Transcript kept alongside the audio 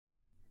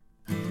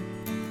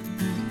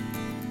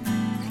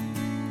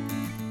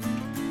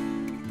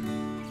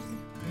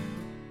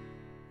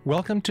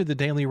Welcome to the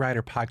Daily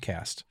Writer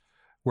Podcast,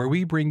 where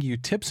we bring you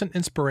tips and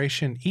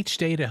inspiration each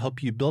day to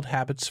help you build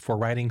habits for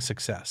writing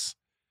success.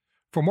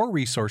 For more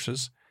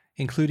resources,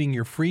 including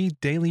your free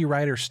Daily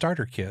Writer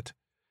Starter Kit,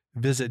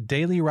 visit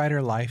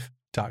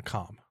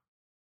dailywriterlife.com.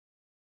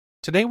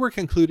 Today we're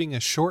concluding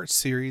a short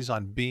series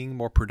on being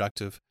more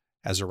productive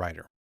as a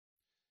writer.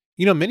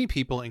 Many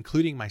people,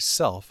 including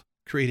myself,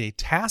 create a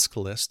task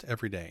list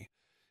every day.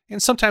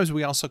 And sometimes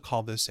we also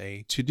call this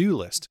a to-do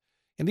list.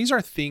 And these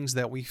are things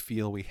that we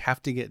feel we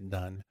have to get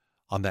done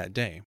on that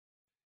day.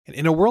 And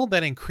in a world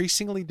that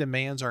increasingly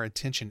demands our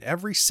attention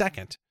every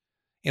second,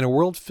 in a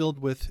world filled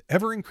with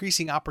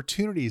ever-increasing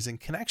opportunities and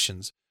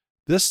connections,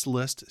 this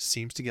list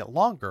seems to get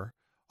longer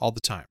all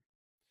the time.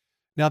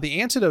 Now, the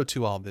antidote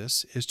to all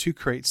this is to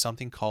create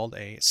something called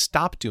a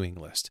stop doing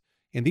list.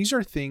 And these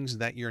are things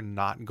that you're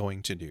not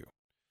going to do.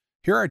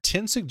 Here are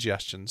 10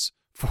 suggestions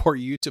for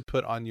you to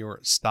put on your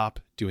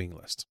stop doing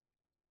list.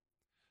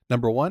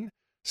 Number 1,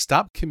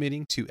 stop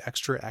committing to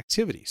extra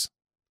activities.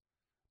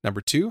 Number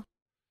 2,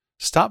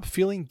 stop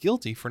feeling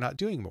guilty for not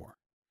doing more.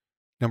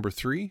 Number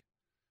 3,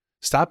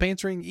 stop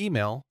answering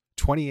email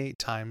 28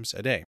 times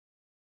a day.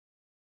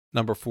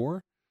 Number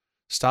 4,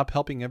 stop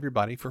helping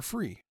everybody for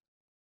free.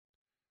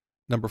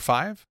 Number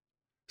 5,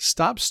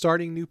 stop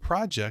starting new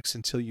projects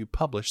until you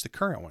publish the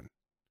current one.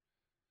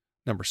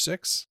 Number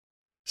 6,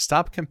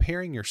 stop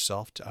comparing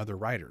yourself to other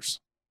writers.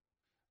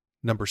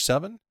 Number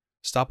 7,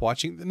 stop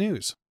watching the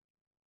news.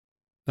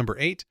 Number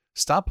 8,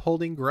 stop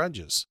holding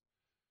grudges.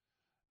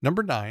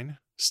 Number 9,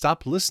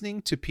 stop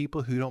listening to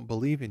people who don't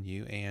believe in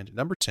you. And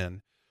number 10,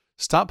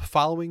 stop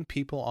following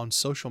people on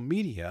social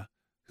media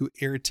who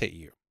irritate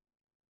you.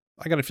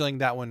 I got a feeling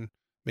that one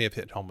may have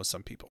hit home with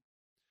some people.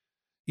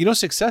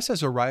 Success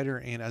as a writer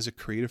and as a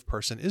creative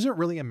person isn't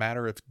really a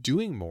matter of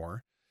doing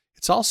more.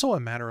 It's also a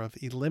matter of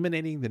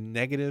eliminating the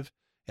negative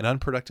and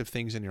unproductive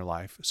things in your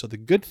life so the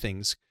good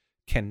things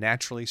can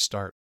naturally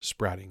start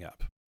sprouting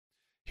up.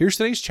 Here's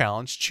today's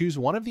challenge. Choose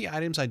one of the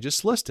items I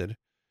just listed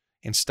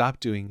and stop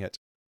doing it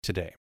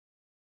today.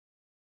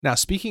 Now,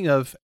 speaking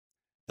of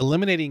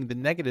eliminating the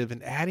negative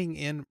and adding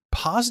in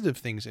positive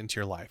things into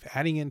your life,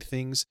 adding in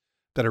things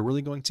that are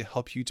really going to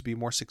help you to be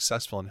more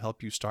successful and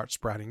help you start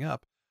sprouting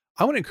up,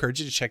 I want to encourage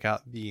you to check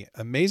out the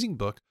amazing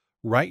book,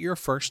 Write Your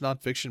First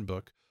Nonfiction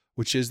Book,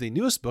 which is the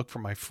newest book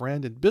from my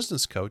friend and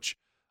business coach,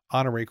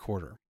 Honore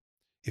Corder.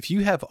 If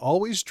you have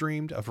always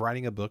dreamed of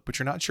writing a book, but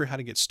you're not sure how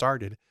to get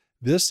started,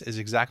 this is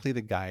exactly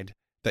the guide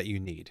that you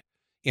need.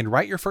 In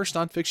Write Your First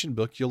Nonfiction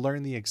Book, you'll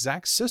learn the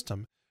exact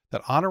system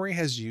that Honore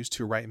has used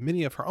to write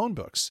many of her own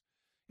books.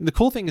 And the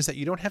cool thing is that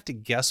you don't have to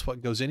guess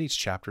what goes in each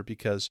chapter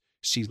because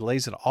she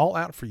lays it all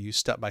out for you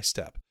step by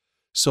step.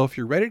 So if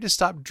you're ready to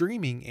stop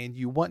dreaming and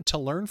you want to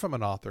learn from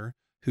an author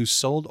who's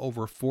sold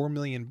over 4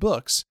 million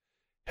books,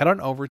 head on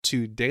over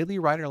to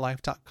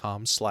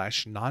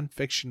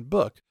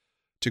dailywriterlife.com/nonfictionbook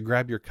to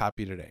grab your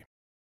copy today.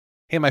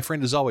 Hey, my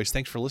friend, as always,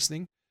 thanks for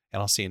listening, and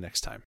I'll see you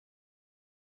next time.